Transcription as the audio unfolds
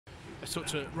Let's talk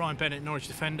to Ryan Bennett, Norwich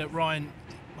defender. Ryan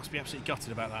must be absolutely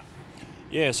gutted about that.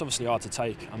 Yeah, it's obviously hard to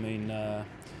take. I mean,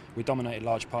 we dominated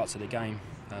large parts of the game,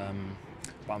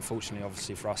 but unfortunately,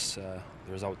 obviously for us, the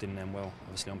result didn't end well.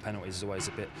 Obviously on penalties is always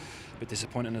a bit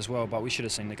disappointing as well, but we should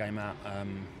have seen the game out.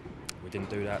 We didn't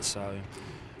do that, so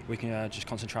we can just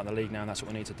concentrate on the league now, and that's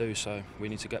what we need to do. So we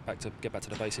need to get back to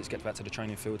the basics, get back to the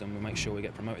training field, and we'll make sure we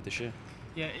get promoted this year.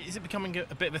 Yeah, is it becoming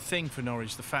a bit of a thing for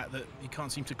Norwich, the fact that you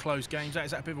can't seem to close games out?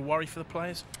 Is that a bit of a worry for the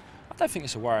players? I don't think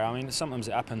it's a worry. I mean, sometimes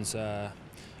it happens. I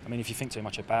mean, if you think too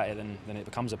much about it, then it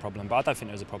becomes a problem. But I don't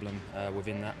think there's a problem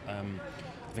within that.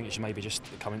 I think it's maybe just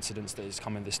a coincidence that it's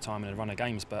coming this time in a run of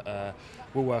games. But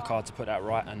we'll work hard to put that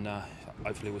right, and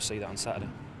hopefully we'll see that on Saturday.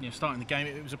 Yeah, starting the game,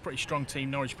 it was a pretty strong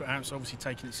team Norwich put out, so obviously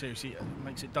taking it seriously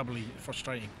makes it doubly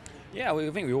frustrating. Yeah, I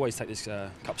think we always take this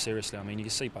cup seriously. I mean, you can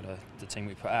see by the team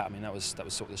we put out. I mean, that was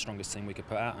sort of the strongest team we could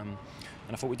put out, and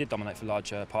I thought we did dominate for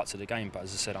large parts of the game. But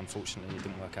as I said, unfortunately, it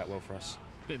didn't work out well for us.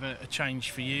 Bit of a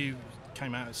change for you.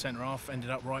 Came out at centre half, ended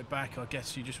up right back. I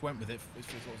guess you just went with it. It's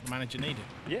what the manager needed.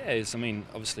 Yeah, I mean,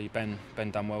 obviously Ben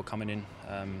done well coming in.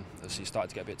 Obviously, started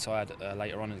to get a bit tired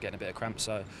later on and getting a bit of cramp.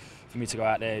 So for me to go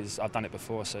out there, I've done it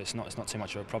before, so it's not too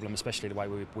much of a problem. Especially the way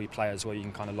we play as well, you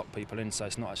can kind of lock people in, so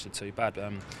it's not actually too bad.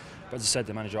 But as I said,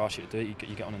 the manager asks you to do it,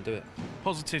 you get on and do it.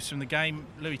 Positives from the game.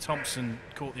 Louis Thompson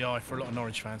caught the eye for a lot of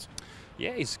Norwich fans.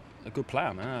 Yeah, he's a good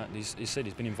player, man. He said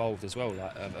he's been involved as well,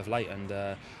 like, of late, and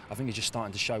I think he's just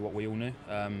starting to show what we all knew.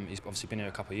 He's obviously been here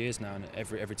a couple of years now, and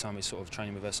every time he's sort of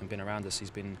training with us and been around us, he's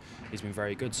been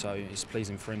very good. So it's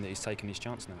pleasing for him that he's taken his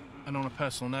chance now. And on a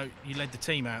personal note, you led the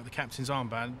team out, the captain's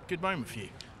armband. Good moment for you.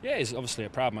 Yeah, it's obviously a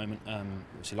proud moment.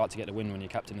 Obviously, like to get the win when you're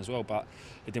captain as well, but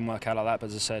it didn't work out like that. But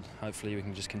as I said, hopefully we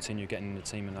can just continue getting in the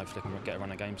team, and hopefully we can get a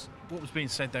run of games. What was being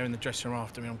said there in the dressing room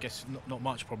after? I mean, I'm guessing not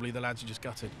much. Probably the lads are just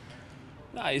gutted.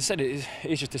 No, he said it's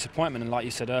just disappointment, and like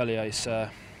you said earlier, it's the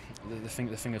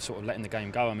thing of sort of letting the game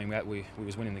go. I mean, we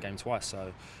was winning the game twice,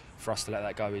 so for us to let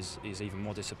that go is even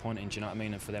more disappointing. Do you know what I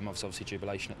mean? And for them, obviously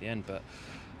jubilation at the end. But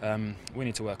we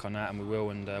need to work on that, and we will,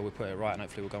 and we'll put it right, and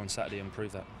hopefully we'll go on Saturday and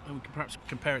prove that. And we can perhaps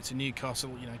compare it to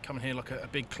Newcastle. You know, coming here like a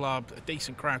big club, a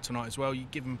decent crowd tonight as well. You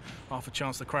give them half a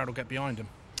chance, the crowd will get behind them.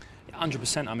 Yeah,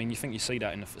 100%. I mean, you think you see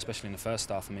that especially in the first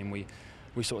half. I mean, we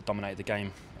sort of dominated the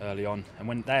game early on, and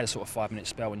when they had a sort of 5-minute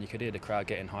spell when you could hear the crowd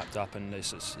getting hyped up, and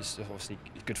it's obviously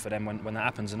good for them when that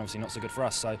happens, and obviously not so good for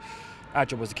us. So our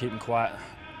job was to keep them quiet.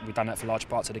 We've done that for large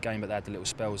parts of the game, but they had the little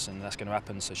spells, and that's going to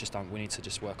happen. So it's just we need to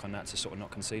just work on that to sort of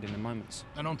not concede in the moments.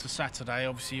 And on to Saturday,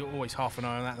 obviously you're always half an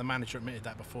eye on that. The manager admitted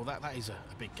that before. That is a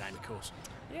big game, of course.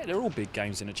 Yeah, they're all big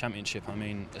games in the Championship. I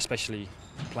mean, especially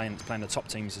playing the top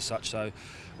teams as such. So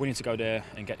we need to go there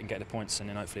and get the points, and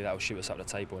then hopefully that will shoot us up the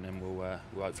table, and then we'll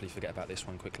hopefully forget about this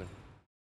one quickly.